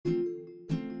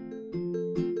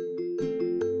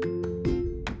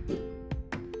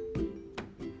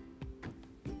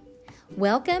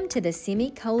Welcome to the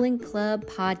Semicolon Club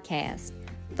podcast.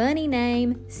 Funny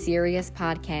name, serious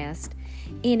podcast.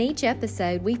 In each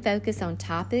episode, we focus on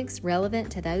topics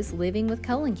relevant to those living with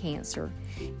colon cancer.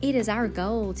 It is our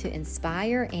goal to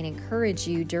inspire and encourage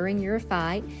you during your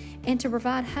fight and to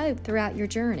provide hope throughout your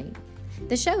journey.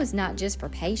 The show is not just for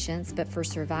patients, but for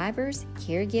survivors,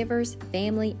 caregivers,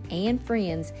 family, and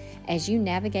friends as you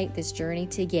navigate this journey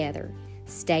together.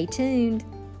 Stay tuned.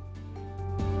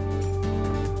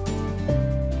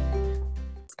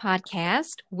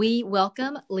 Podcast, we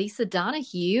welcome Lisa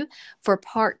Donahue for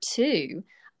part 2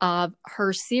 of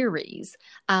her series.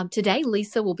 Today,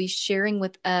 Lisa will be sharing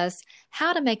with us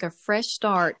how to make a fresh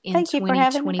start in Thank you for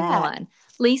having me back. 2021.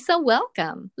 Lisa,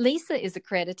 welcome. Lisa is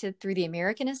accredited through the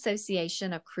American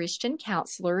Association of Christian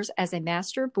Counselors as a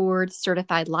Master Board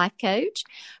Certified Life Coach.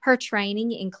 Her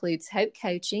training includes hope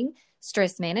coaching,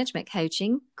 stress management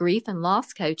coaching, grief and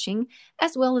loss coaching,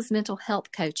 as well as mental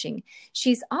health coaching.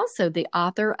 She's also the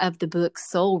author of the book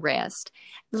Soul Rest.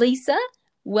 Lisa,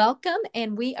 welcome,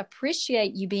 and we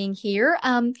appreciate you being here.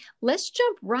 Let's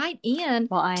jump right in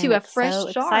to a fresh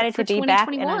start for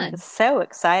 2021. I'm so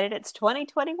excited. It's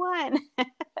 2021.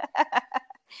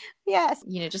 Yes.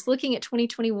 Just looking at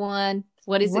 2021,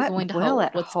 what is it going to hold?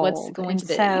 What's going to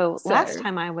be? So last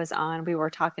time I was on, we were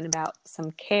talking about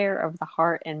some care of the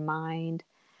heart and mind.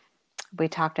 We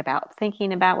talked about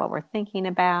thinking about what we're thinking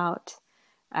about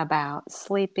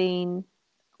sleeping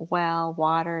well,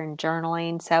 water, and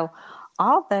journaling. So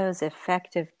all those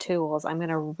effective tools I'm going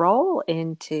to roll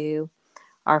into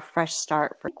our fresh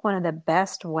start. One of the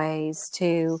best ways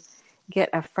to get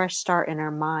a fresh start in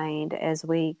our mind as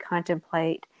we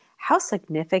contemplate how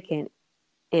significant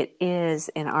it is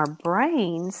in our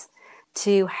brains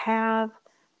to have,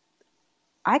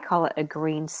 I call it a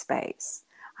green space.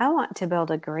 I want to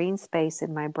build a green space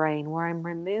in my brain where I'm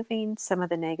removing some of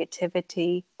the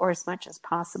negativity, or as much as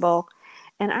possible,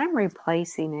 and I'm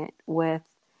replacing it with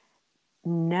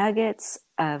nuggets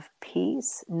of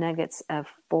peace, nuggets of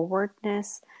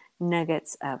forwardness,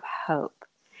 nuggets of hope.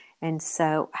 And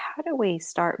so how do we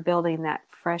start building that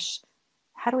fresh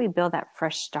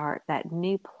start, that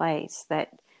new place that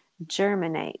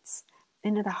germinates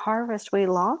into the harvest we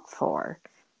long for?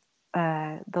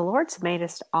 The Lord's made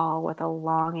us all with a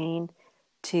longing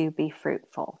to be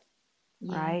fruitful,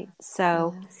 right?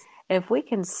 So if we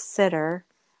consider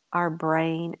our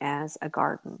brain as a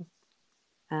garden,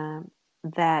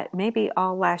 that maybe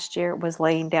all last year was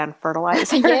laying down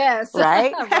fertilizer. Yes.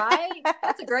 Right? Right.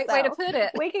 That's a great way to put it.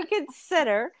 We can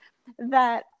consider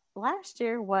that last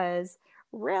year was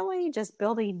really just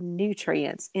building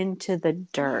nutrients into the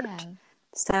dirt. Yeah.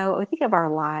 So we think of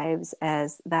our lives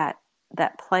as that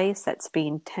place that's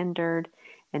being tendered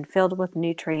and filled with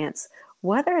nutrients,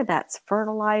 whether that's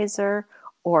fertilizer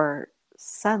or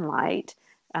sunlight.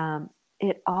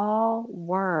 It all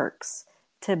works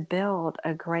to build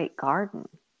a great garden.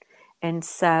 And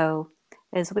so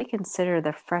as we consider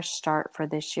the fresh start for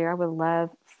this year, I would love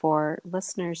for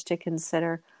listeners to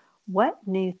consider, what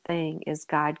new thing is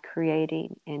God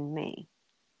creating in me?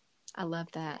 I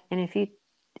love that. And if you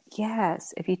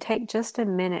take just a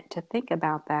minute to think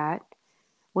about that,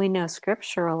 we know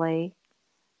scripturally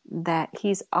that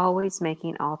He's always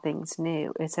making all things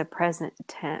new. It's a present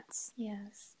tense.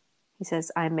 Yes. He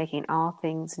says, I'm making all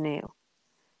things new.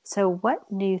 So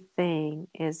what new thing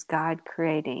is God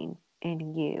creating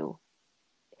in you?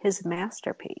 His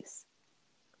masterpiece.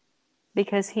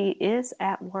 Because He is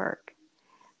at work.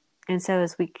 And so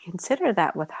as we consider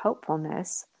that with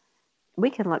hopefulness, we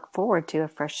can look forward to a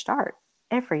fresh start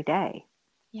every day.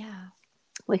 Yeah.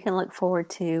 We can look forward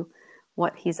to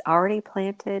what He's already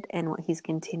planted and what He's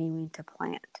continuing to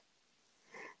plant.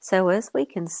 So as we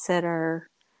consider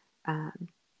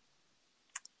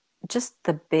just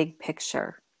the big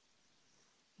picture,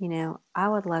 I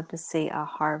would love to see a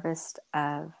harvest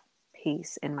of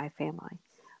peace in my family.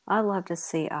 I'd love to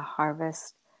see a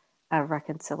harvest of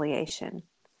reconciliation.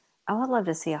 I would love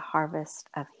to see a harvest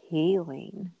of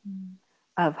healing,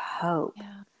 of hope,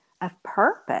 of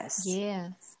purpose.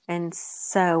 Yes. And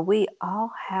so we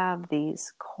all have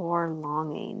these core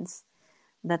longings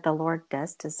that the Lord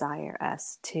does desire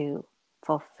us to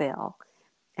fulfill.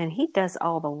 And He does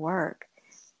all the work.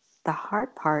 The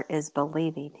hard part is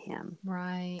believing Him.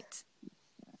 Right.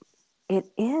 It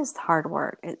is hard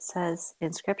work. It says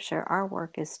in Scripture, our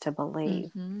work is to believe.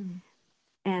 Mm-hmm.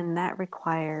 And that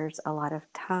requires a lot of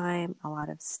time, a lot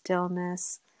of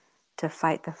stillness to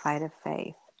fight the fight of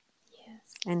faith. Yes.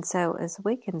 And so as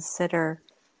we consider,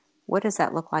 what does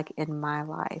that look like in my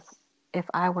life? If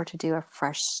I were to do a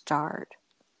fresh start,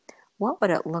 what would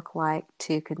it look like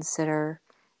to consider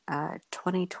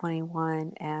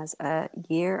 2021 as a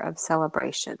year of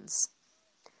celebrations,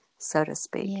 so to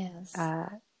speak. Yes.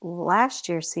 Last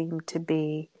year seemed to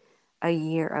be a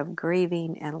year of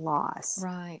grieving and loss.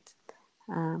 Right.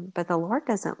 But the Lord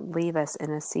doesn't leave us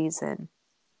in a season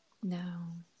No.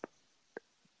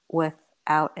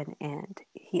 without an end.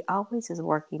 He always is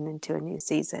working into a new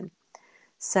season.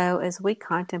 So as we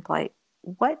contemplate,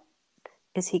 what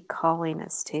is He calling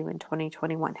us to in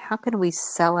 2021? How can we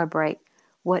celebrate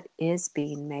what is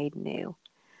being made new?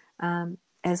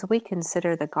 As we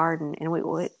consider the garden and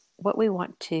what we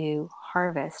want to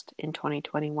harvest in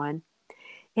 2021,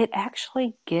 it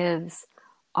actually gives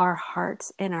our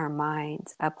hearts and our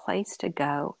minds a place to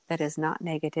go that is not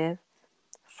negative,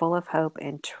 full of hope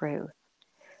and truth.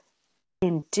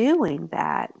 In doing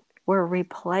that, we're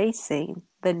replacing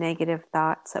the negative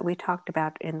thoughts that we talked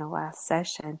about in the last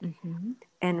session Mm-hmm.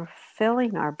 and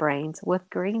filling our brains with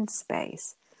green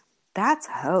space. That's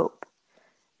hope.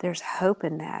 There's hope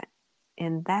in that.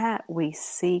 In that, we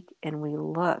seek and we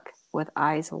look with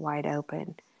eyes wide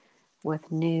open,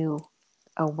 with new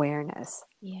awareness.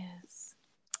 Yes.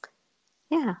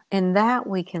 Yeah, in that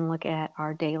we can look at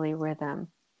our daily rhythm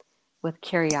with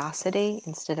curiosity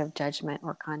instead of judgment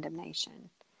or condemnation.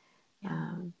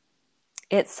 Yeah.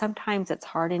 Sometimes it's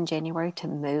hard in January to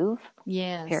move.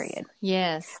 Yes. Period.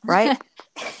 Yes. Right?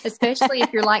 Especially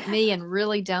if you're like me and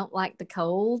really don't like the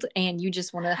cold and you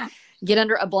just want to get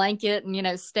under a blanket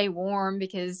and, stay warm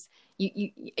because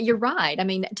you're right. I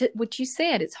mean, what you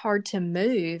said, it's hard to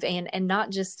move and not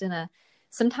just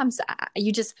sometimes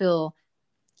you just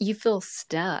you feel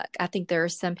stuck. I think there are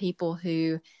some people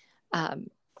who,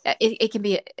 it can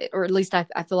be, or at least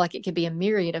I feel like it could be a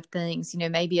myriad of things.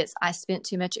 Maybe it's I spent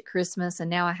too much at Christmas and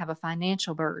now I have a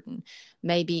financial burden.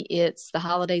 Maybe it's the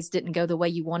holidays didn't go the way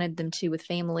you wanted them to with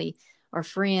family or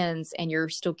friends, and you're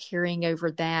still carrying over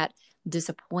that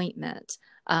disappointment.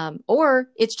 Or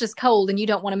it's just cold and you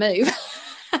don't want to move.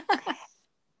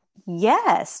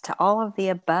 Yes, to all of the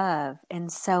above.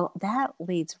 And so that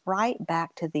leads right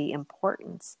back to the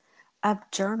importance of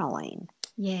journaling.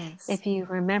 Yes. If you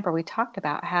remember, we talked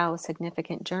about how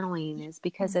significant journaling is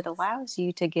because it allows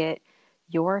you to get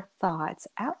your thoughts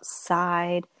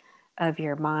outside of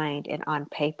your mind and on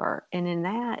paper. And in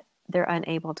that, they're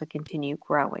unable to continue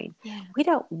growing. Yeah. We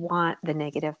don't want the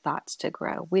negative thoughts to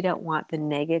grow. We don't want the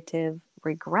negative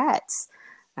regrets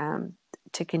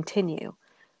to continue.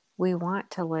 We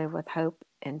want to live with hope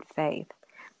and faith,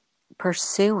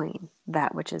 pursuing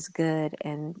that which is good.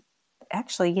 And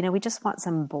actually, we just want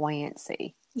some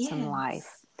buoyancy, some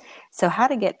life. So how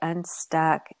to get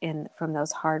unstuck from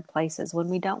those hard places when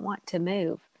we don't want to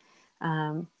move.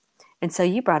 And so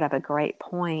you brought up a great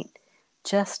point.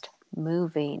 Just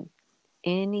moving,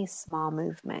 any small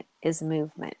movement is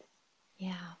movement.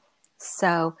 Yeah.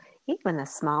 So even the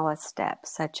smallest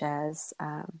steps, such as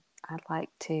I'd like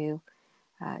to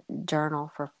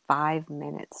journal for 5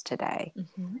 minutes today.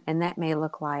 Mm-hmm. And that may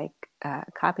look like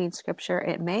copying scripture.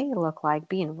 It may look like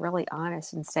being really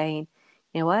honest and saying,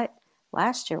 you know what?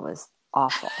 Last year was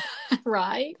awful.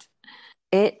 Right.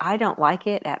 I don't like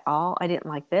it at all. I didn't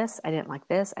like this. I didn't like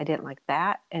this. I didn't like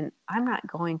that. And I'm not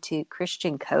going to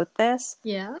Christian coat this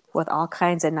with all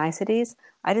kinds of niceties.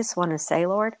 I just want to say,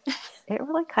 Lord, it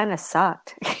really kind of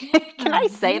sucked. Can I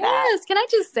say that? Yes. Can I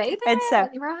just say that? And so,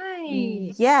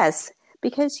 right. Yes,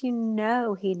 because He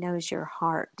knows your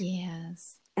heart.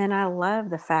 Yes. And I love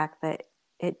the fact that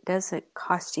it doesn't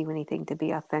cost you anything to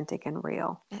be authentic and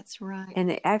real. That's right.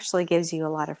 And it actually gives you a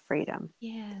lot of freedom.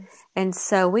 Yes. And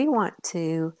so we want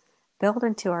to build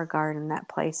into our garden that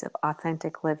place of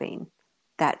authentic living,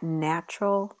 that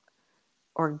natural,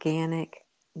 organic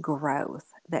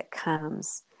growth that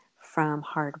comes from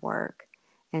hard work.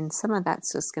 And some of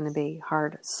that's just going to be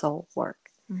hard soul work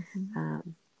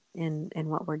in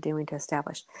what we're doing to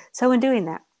establish. So in doing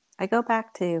that, I go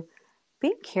back to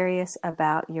being curious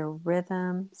about your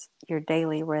rhythms, your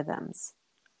daily rhythms.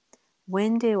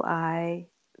 When do I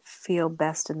feel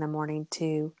best in the morning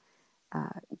to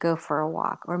go for a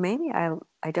walk? Or maybe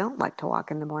I don't like to walk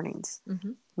in the mornings.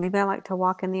 Mm-hmm. Maybe I like to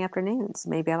walk in the afternoons.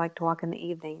 Maybe I like to walk in the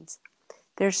evenings.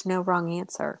 There's no wrong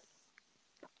answer.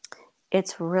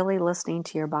 It's really listening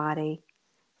to your body,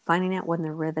 finding out when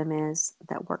the rhythm is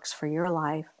that works for your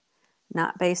life,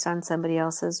 not based on somebody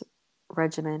else's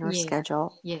regimen or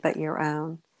schedule, but your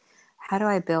own. How do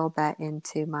I build that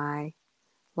into my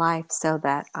life so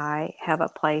that I have a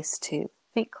place to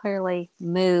think clearly,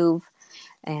 move,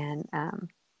 and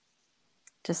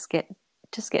just get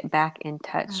back in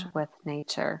touch with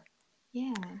nature?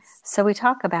 Yes. So we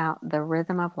talk about the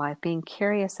rhythm of life, being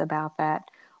curious about that,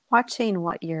 watching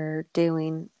what you're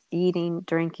doing, eating,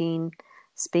 drinking,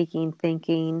 speaking,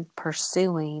 thinking,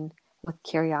 pursuing with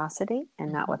curiosity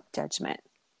and not Mm-hmm. with judgment.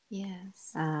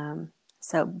 Yes.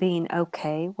 So being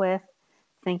okay with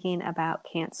thinking about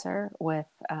cancer with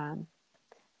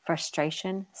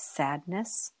frustration,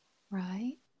 sadness,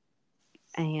 Right.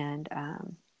 and,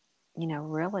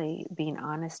 really being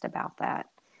honest about that,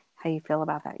 how you feel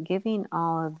about that.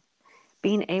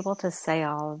 Being able to say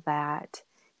all of that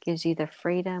gives you the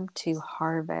freedom to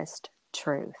harvest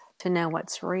truth, to know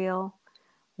what's real,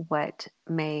 what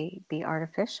may be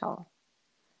artificial,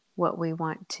 what we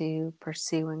want to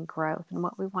pursue in growth, and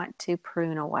what we want to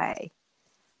prune away.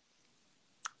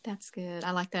 That's good.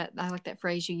 I like that. I like that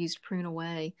phrase you used, prune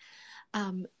away.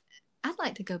 Um, I'd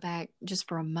like to go back just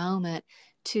for a moment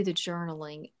to the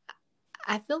journaling.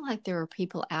 I feel like there are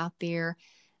people out there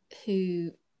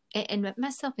who, and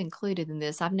myself included in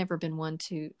this, I've never been one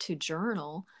to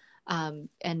journal.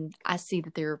 And I see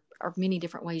that there are many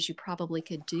different ways you probably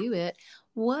could do it.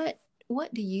 What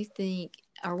do you think,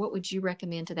 or what would you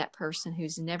recommend to that person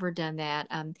who's never done that?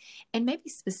 And maybe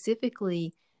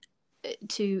specifically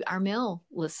to our male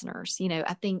listeners,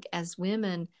 I think as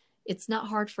women, it's not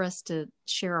hard for us to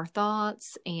share our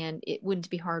thoughts, and it wouldn't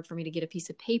be hard for me to get a piece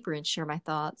of paper and share my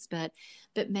thoughts, but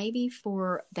maybe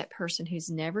for that person who's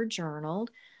never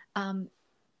journaled, um,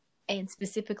 and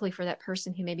specifically for that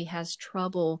person who maybe has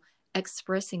trouble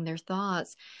expressing their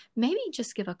thoughts, maybe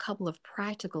just give a couple of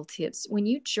practical tips. When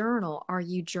you journal, are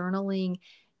you journaling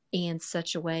in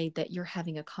such a way that you're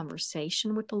having a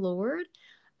conversation with the Lord?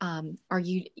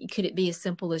 Could it be as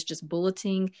simple as just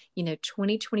bulleting,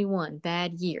 2021,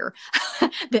 bad year,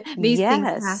 these things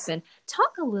Yes. happen.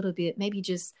 Talk a little bit, maybe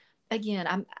just,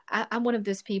 again, I'm one of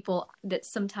those people that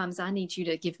sometimes I need you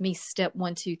to give me step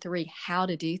 1, 2, 3, how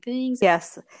to do things.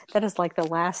 Yes, that is like the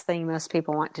last thing most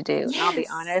people want to do. And I'll be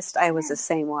Yes. honest, I was the Yes.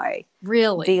 same way. The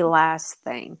Really? last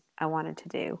thing I wanted to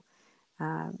do,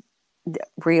 um,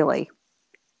 really.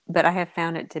 But I have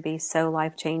found it to be so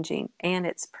life-changing, and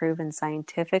it's proven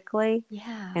scientifically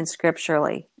Yeah. and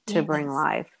scripturally to bring Yes.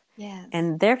 life. Yes.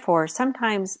 And therefore,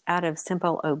 sometimes out of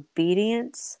simple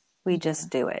obedience, we just Yes.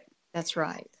 do it. That's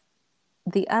right.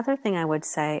 The other thing I would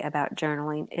say about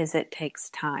journaling is it takes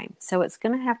time. So it's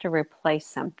going to have to replace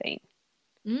something.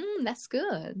 That's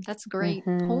good. That's a great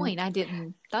Mm-hmm. point. I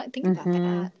didn't think about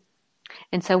Mm-hmm. that.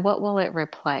 And so what will it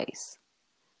replace?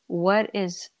 What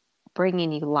is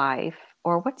bringing you life,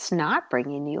 or what's not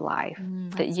bringing you life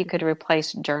that That's you could good.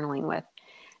 replace journaling with?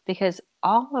 Because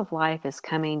all of life is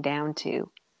coming down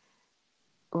to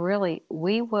really,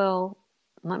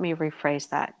 let me rephrase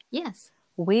that. Yes.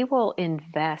 We will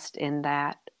invest in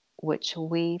that which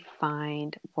we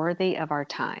find worthy of our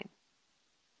time.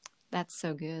 That's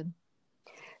so good.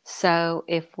 So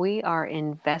if we are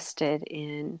invested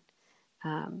in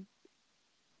um,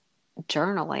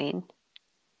 journaling,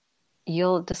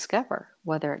 you'll discover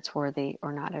whether it's worthy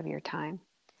or not of your time.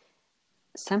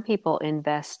 Some people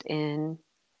invest in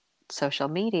social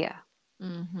media.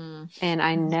 Mm-hmm. And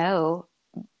I know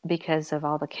because of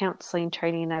all the counseling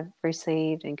training I've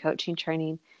received and coaching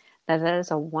training that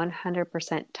is a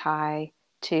 100% tie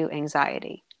to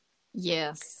anxiety.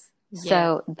 Yes. Yes.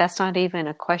 So that's not even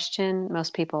a question.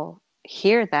 Most people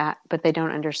hear that, but they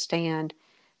don't understand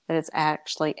that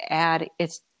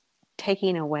it's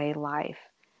taking away life,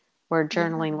 where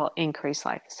journaling Yeah. will increase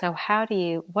life. So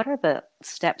what are the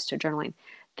steps to journaling?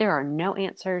 There are no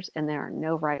answers and there are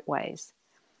no right ways.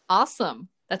 Awesome.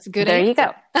 That's a good There you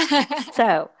go. answer.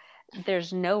 So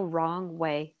there's no wrong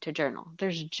way to journal.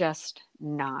 There's just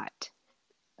not.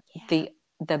 Yeah.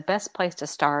 The best place to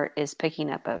start is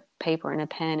picking up a paper and a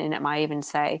pen, and it might even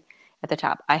say at the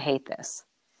top, I hate this.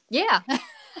 Yeah.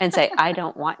 And say, I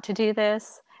don't want to do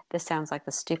this. This sounds like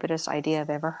the stupidest idea I've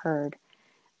ever heard.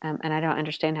 And I don't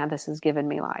understand how this has given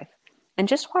me life. And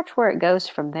just watch where it goes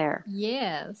from there.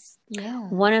 Yes.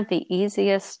 One Yes. of the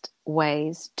easiest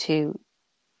ways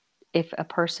if a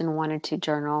person wanted to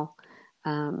journal,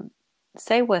 um,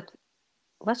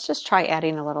 let's just try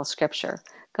adding a little scripture.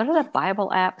 Go to the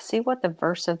Bible app, see what the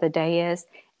verse of the day is,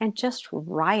 and just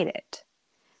write it.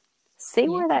 See Yeah.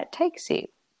 where that takes you.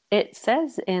 It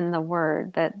says in the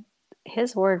word that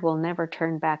his word will never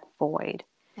turn back void.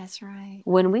 That's right.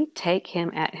 When we take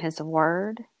him at his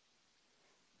word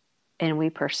and we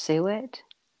pursue it,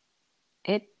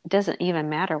 it doesn't even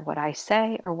matter what I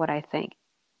say or what I think.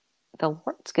 The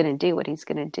Lord's going to do what he's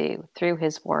going to do through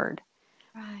his word.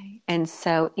 Right. And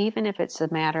so even if it's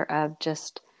a matter of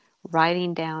just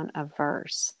writing down a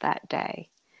verse that day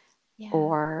Yeah.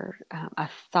 or a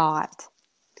thought.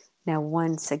 Now,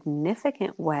 one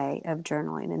significant way of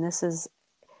journaling, and this is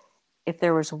if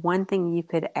there was one thing you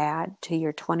could add to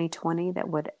your 2020 that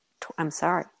would I'm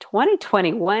sorry,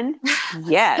 2021. Don't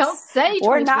Yes, say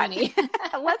we're not.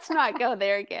 2020. Let's not go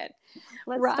there again.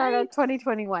 Let's start on Right?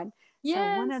 2021.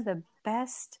 So one Yes. of the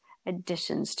best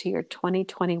additions to your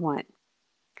 2021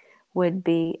 would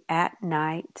be at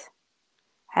night,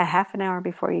 a half an hour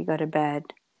before you go to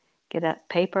bed, get a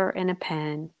paper and a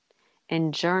pen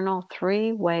and journal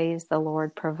 3 ways the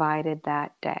Lord provided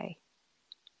that day.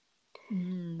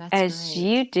 That's As great.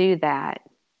 you do that,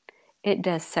 it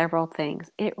does several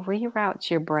things. It reroutes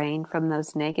your brain from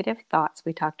those negative thoughts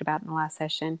we talked about in the last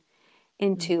session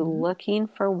into Hmm. looking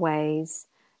for ways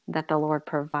that the Lord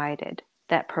provided,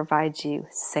 that provides you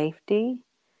safety,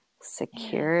 Yeah.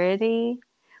 security,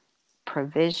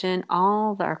 provision.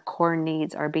 All our core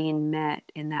needs are being met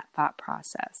in that thought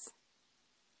process.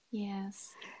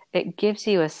 Yes. It gives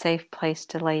you a safe place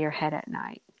to lay your head at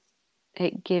night.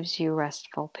 It gives you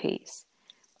restful peace.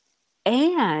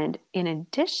 And in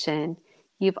addition,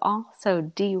 you've also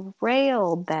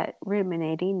derailed that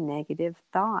ruminating negative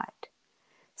thought.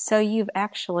 So you've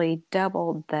actually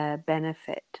doubled the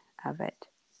benefit of it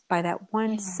by that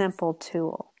one Yes. simple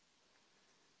tool.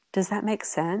 Does that make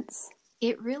sense?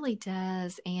 It really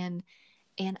does. And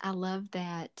I love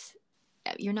that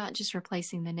you're not just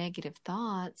replacing the negative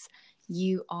thoughts,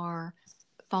 you are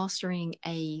fostering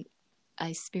a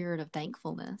spirit of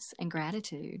thankfulness and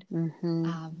gratitude.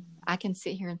 Mm-hmm. I can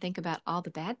sit here and think about all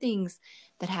the bad things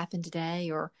that happened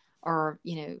today, or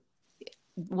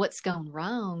what's gone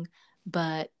wrong,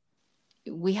 but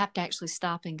we have to actually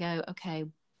stop and go, okay,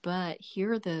 but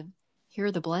here are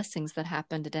the blessings that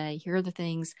happened today. Here are the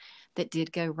things that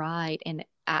did go right, and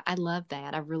I love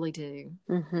that. I really do.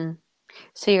 Mm-hmm.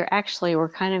 So we're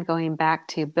kind of going back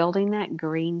to building that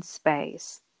green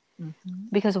space Hmm.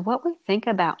 because what we think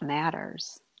about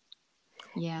matters.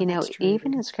 Yeah, You know, that's true.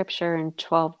 even in scripture in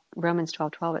Romans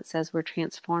 12:12, it says we're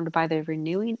transformed by the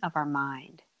renewing of our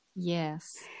mind.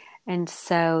 Yes. And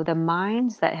so the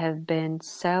minds that have been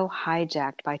so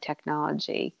hijacked by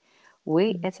technology,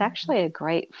 it's Hmm. actually a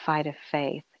great fight of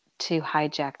faith to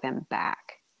hijack them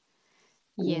back.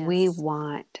 We Yes.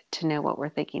 want to know what we're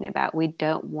thinking about. We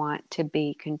don't want to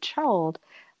be controlled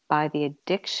by the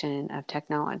addiction of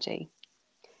technology.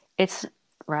 It's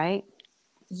right.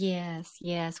 Yes,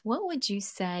 yes. What would you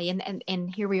say?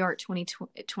 And here we are at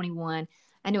 2021.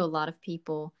 I know a lot of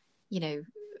people, you know,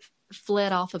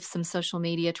 fled off of some social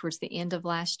media towards the end of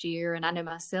last year. And I know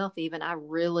myself, even, I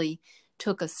really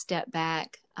took a step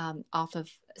back off of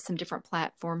some different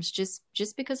platforms just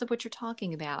because of what you're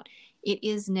talking about. It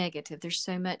is negative. There's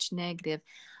so much negative.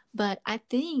 But I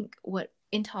think what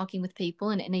in talking with people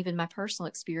and even my personal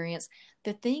experience,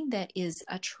 the thing that is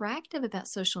attractive about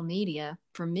social media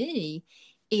for me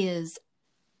is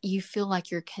you feel like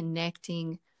you're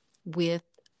connecting with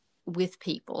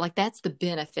people, like that's the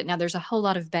benefit. Now there's a whole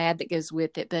lot of bad that goes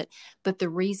with it, but the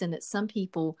reason that some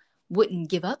people wouldn't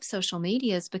give up social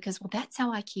media is because, well, that's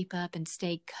how I keep up and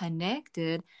stay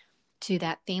connected to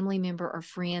that family member or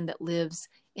friend that lives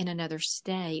in another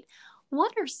state.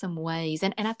 What are some ways,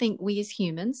 and I think we as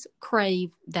humans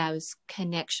crave those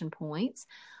connection points,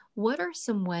 what are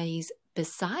some ways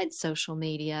besides social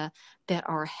media that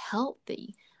are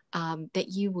healthy, that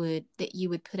you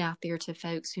would put out there to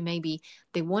folks who maybe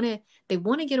they want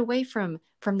to get away from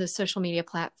the social media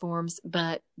platforms,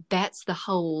 but that's the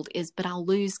hold is, but I'll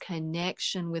lose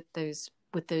connection with those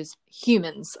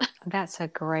humans. That's a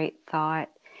great thought.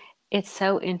 It's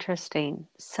so interesting.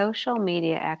 Social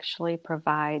media actually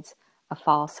provides a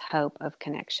false hope of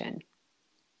connection,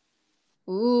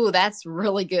 Ooh, that's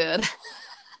really good.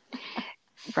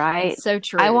 right? That's so I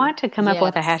true. want to come up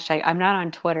with a Yes. hashtag. I'm not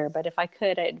on Twitter, but if I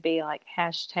could, it'd be like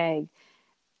hashtag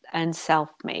unself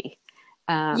me.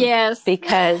 Yes.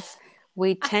 Because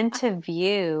we tend to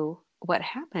view what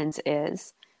happens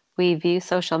is we view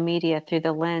social media through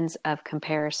the lens of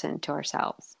comparison to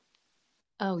ourselves.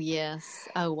 Oh, yes.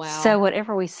 Oh, So wow.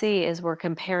 whatever we see is we're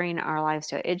comparing our lives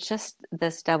to it. It's just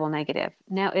this double negative.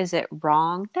 Now, is it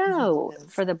wrong? No.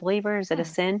 Yes. For the believer, is it a Oh,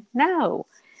 sin? No.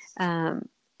 Um,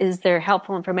 is there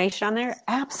helpful information on there?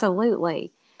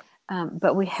 Absolutely.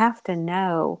 But we have to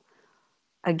know,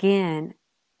 again,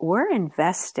 we're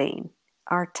investing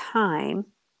our time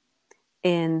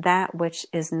in that which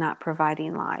is not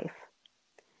providing life.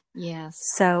 yes.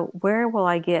 So where will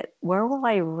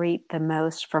I reap the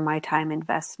most for my time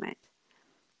investment?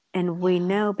 And we Yeah.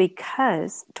 know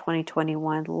because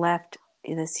 2021 left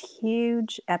this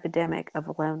huge epidemic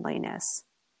of loneliness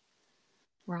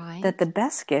that the Right.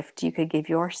 best gift you could give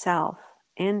yourself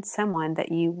and someone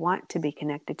that you want to be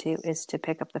connected to is to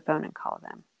pick up the phone and call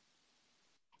them.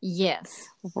 Yes.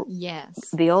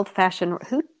 Yes. The old fashioned,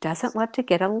 who doesn't love to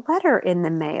get a letter in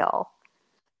the mail?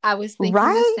 I was thinking the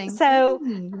Right? same So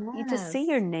thing. to see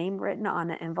your Yes. name written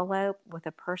on an envelope with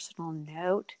a personal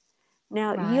note,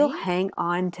 now you'll Right. hang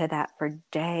on to that for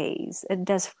days. It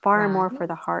does far more Right. for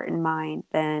the heart and mind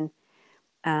than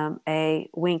a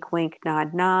wink, wink,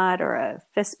 nod, nod, or a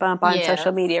fist bump on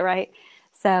social Yes. media, right?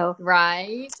 So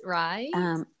Right. Right.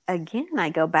 again, I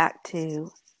go back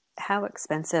to how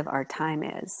expensive our time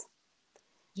is.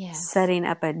 Yes. Setting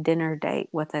up a dinner date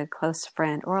with a close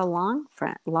friend or a long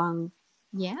friend, a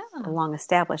Yeah. long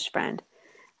established friend,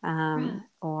 Right.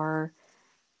 or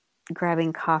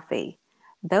grabbing coffee.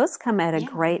 Those come at a Yeah.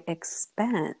 great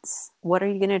expense. What are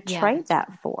you going to Yeah, trade that's that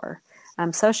right. for?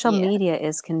 Social Yeah. media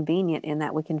is convenient in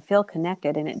that we can feel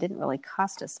connected, and it didn't really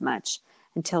cost us much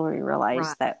until we realized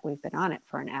Right. that we've been on it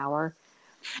for an hour,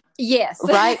 Yes.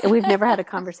 right? And we've never had a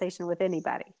conversation with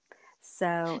anybody.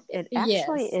 So it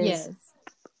actually Yes. is Yes.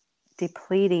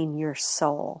 depleting your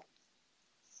soul.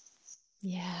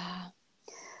 Yeah.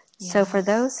 So, for Yeah.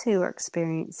 those who are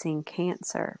experiencing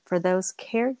cancer, for those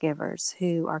caregivers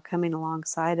who are coming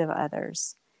alongside of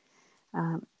others,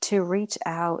 to reach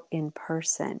out in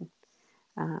person,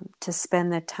 to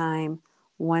spend the time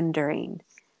wondering,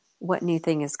 what new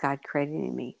thing is God creating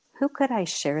in me? Who could I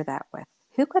share that with?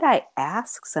 Who could I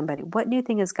ask somebody? What new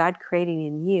thing is God creating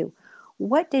in you?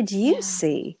 What did you Yeah.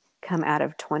 see come out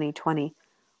of 2020?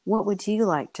 What would you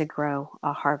like to grow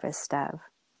a harvest of?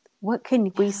 What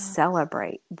can we Yeah.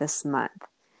 celebrate this month?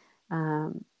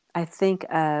 Um,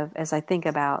 as I think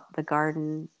about the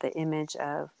garden, the image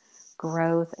of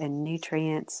growth and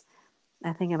nutrients,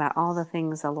 I think about all the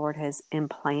things the Lord has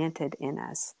implanted in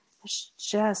us. It's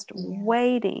just Yeah.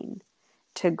 waiting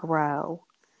to grow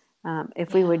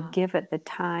if we would Yeah. give it the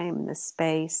time, the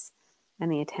space,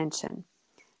 and the attention.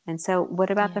 And so,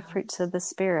 what about the Yeah. fruits of the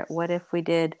Spirit? What if we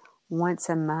did once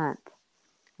a month?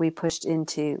 We pushed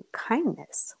into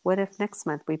kindness. What if next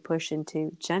month we push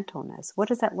into gentleness? What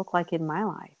does that look like in my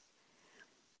life?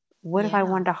 What if I Yeah.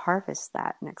 wanted to harvest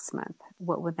that next month?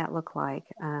 What would that look like?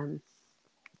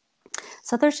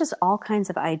 So there's just all kinds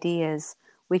of ideas.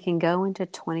 We can go into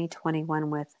 2021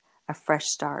 with a fresh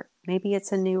start. Maybe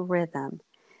it's a new rhythm.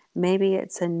 Maybe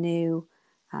it's a new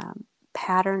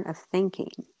pattern of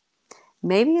thinking.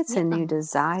 Maybe it's a Yeah. new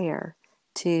desire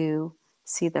to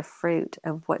see the fruit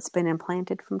of what's been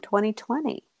implanted from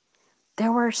 2020.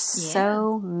 There were Yeah.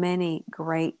 so many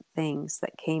great things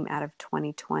that came out of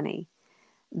 2020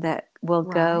 that will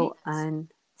Right. go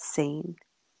unseen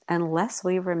unless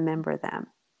we remember them.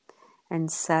 And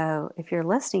so, if you're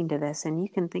listening to this and you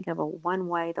can think of one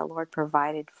way the Lord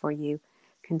provided for you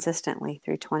consistently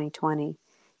through 2020,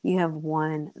 you have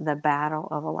won the battle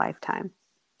of a lifetime.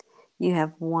 You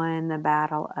have won the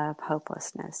battle of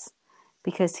hopelessness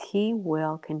because He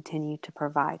will continue to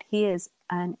provide. He is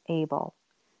unable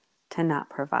to not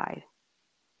provide,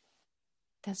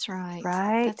 That's right.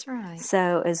 right? That's right.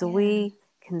 So, as Yeah. we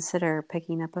consider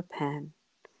picking up a pen,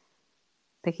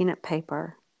 picking up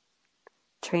paper,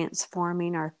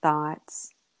 transforming our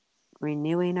thoughts,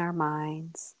 renewing our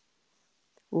minds,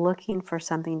 looking for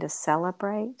something to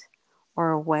celebrate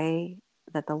or a way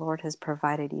that the Lord has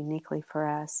provided uniquely for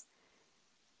us,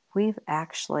 we've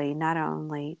actually not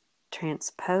only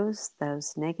transposed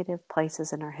those negative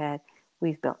places in our head,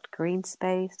 we've built green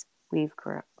space,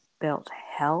 built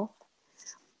health.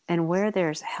 And where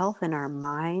there's health in our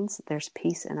minds, there's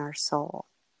peace in our soul.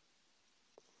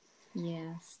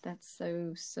 Yes. That's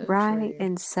so, so Right. true.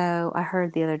 And so I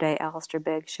heard the other day, Alistair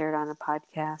Begg shared on a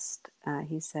podcast,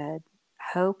 he said,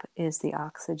 hope is the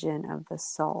oxygen of the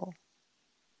soul.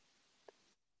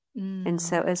 And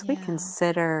so as we Yeah.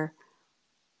 consider,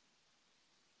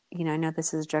 I know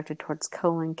this is directed towards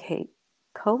colon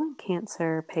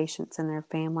cancer patients and their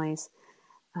families.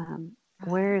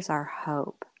 Where Right. is our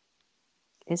hope?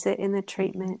 Is it in the Mhm.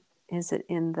 treatment? Is it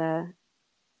in the,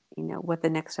 what the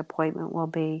next appointment will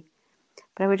be?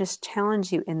 But I would just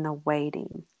challenge you in the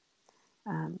waiting,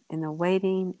 in the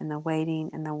waiting and the waiting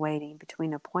and the waiting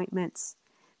between appointments,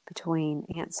 between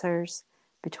answers,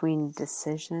 between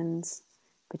decisions,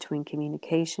 between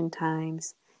communication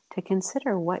times, to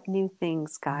consider what new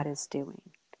things God is doing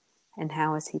and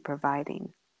how is He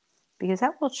providing. Because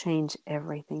that will change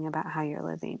everything about how you're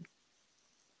living.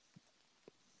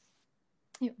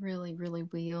 It really, really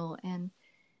will. And,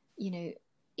 you know,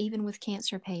 even with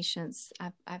cancer patients,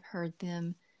 I've heard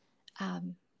them,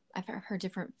 um, I've heard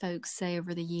different folks say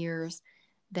over the years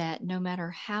that no matter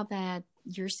how bad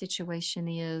your situation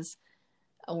is,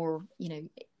 or,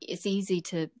 it's easy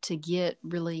to get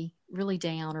really, really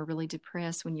down or really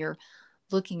depressed when you're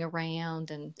looking around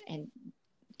and,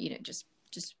 just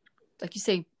like you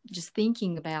say, just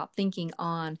thinking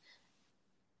on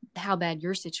how bad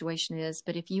your situation is,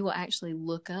 but if you will actually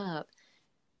look up,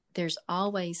 there's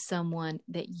always someone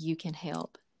that you can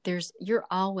help. You're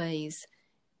always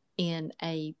in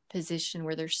a position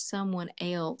where there's someone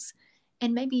else,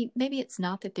 and maybe it's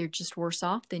not that they're just worse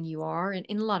off than you are, and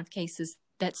in a lot of cases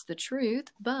that's the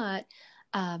truth, but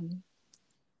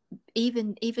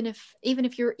even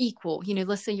if you're equal,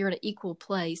 let's say you're at an equal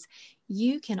place,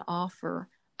 you can offer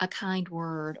a kind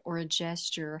word or a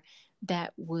gesture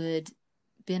that would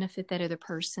benefit that other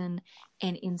person,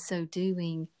 and in so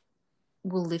doing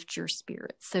will lift your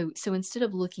spirit. So instead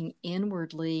of looking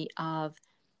inwardly of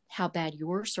how bad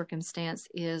your circumstance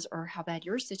is or how bad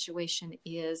your situation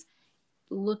is,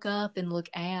 look up and look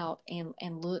out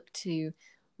and look to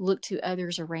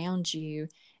others around you.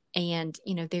 And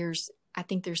I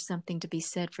think there's something to be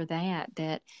said for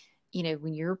that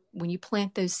when you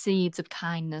plant those seeds of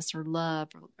kindness or love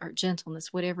or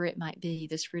gentleness, whatever it might be,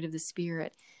 this fruit of the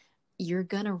Spirit, you're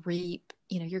going to reap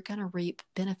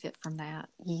benefit from that.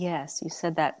 Yes, you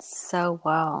said that so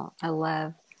well. I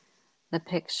love the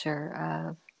picture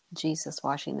of Jesus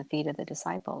washing the feet of the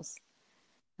disciples.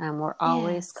 We're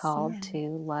always called to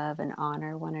love and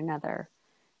honor one another,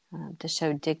 to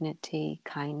show dignity,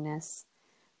 kindness.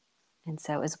 And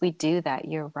so as we do that,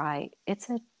 you're right, it's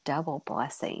a double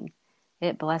blessing.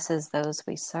 It blesses those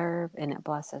we serve and it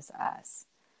blesses us.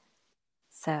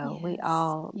 So we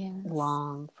all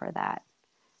long for that.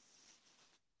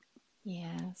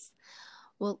 Yes.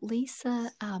 Well,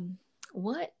 Lisa,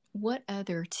 what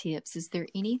other tips? Is there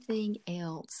anything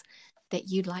else that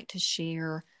you'd like to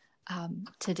share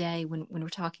today when we're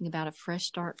talking about a fresh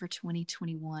start for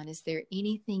 2021? Is there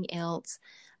anything else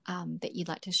that you'd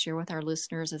like to share with our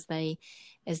listeners as they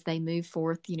move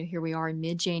forth? Here we are in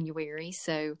mid-January,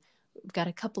 so we've got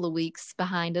a couple of weeks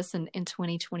behind us in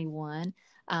 2021,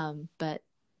 but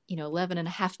 11 and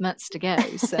a half months to go.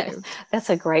 So that's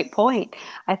a great point.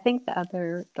 I think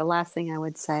the last thing I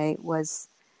would say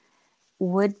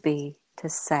would be to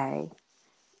say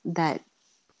that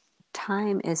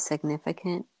time is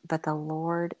significant, but the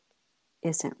Lord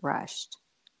isn't rushed.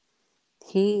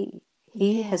 He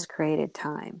has created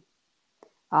time.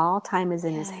 All time is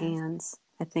in His hands.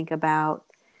 I think about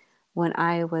when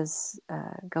I was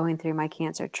going through my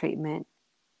cancer treatment,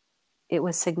 it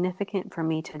was significant for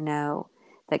me to know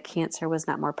that cancer was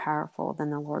not more powerful than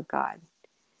the Lord God.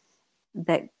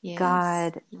 That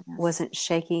God wasn't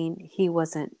shaking. He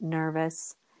wasn't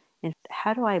nervous. And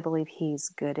how do I believe He's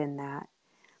good in that?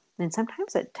 And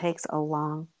sometimes it takes a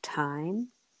long time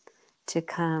to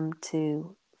come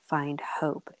to find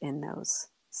hope in those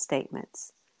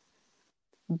statements.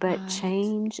 But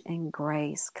change and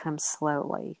grace comes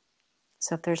slowly.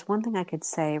 So if there's one thing I could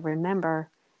say, remember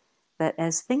that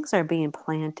as things are being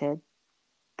planted,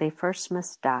 they first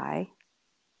must die,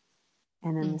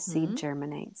 and then the seed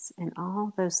germinates. And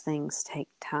all those things take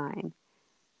time.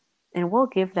 And we'll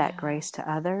give that grace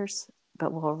to others,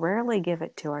 but we'll rarely give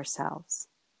it to ourselves.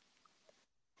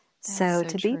 So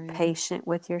to be patient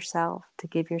with yourself, to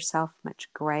give yourself much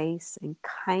grace and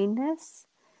kindness,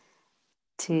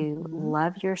 to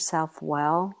love yourself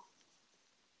well,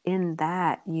 in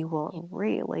that you will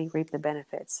really reap the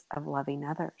benefits of loving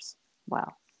others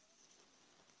well.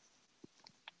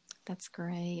 That's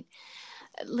great.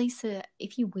 Lisa,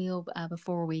 if you will,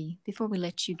 before we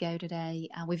let you go today,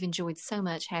 we've enjoyed so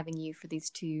much having you for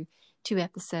these two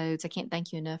episodes. I can't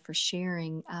thank you enough for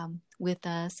sharing with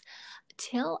us.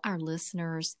 Tell our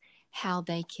listeners how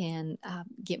they can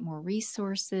get more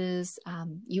resources.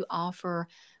 You offer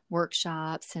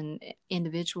workshops and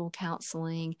individual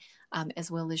counseling, as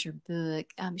well as your book.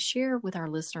 Share with our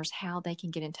listeners how they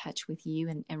can get in touch with you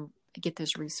and get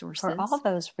those resources. For all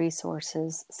those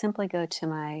resources, simply go to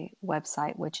my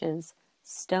website, which is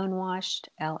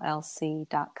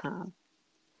stonewashedllc.com.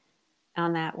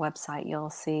 On that website, you'll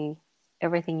see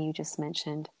everything you just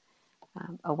mentioned,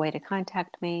 a way to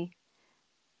contact me,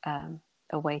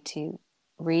 a way to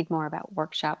read more about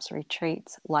workshops,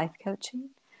 retreats, life coaching,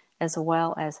 as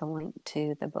well as a link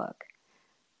to the book.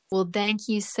 Well, thank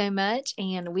you so much,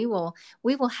 and we will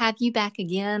have you back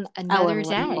again another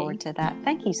day. I look forward to that.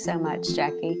 Thank you so much,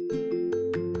 Jackie.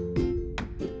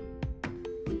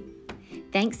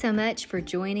 Thanks so much for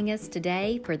joining us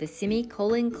today for the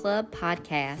Semicolon Club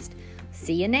podcast.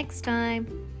 See you next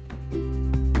time.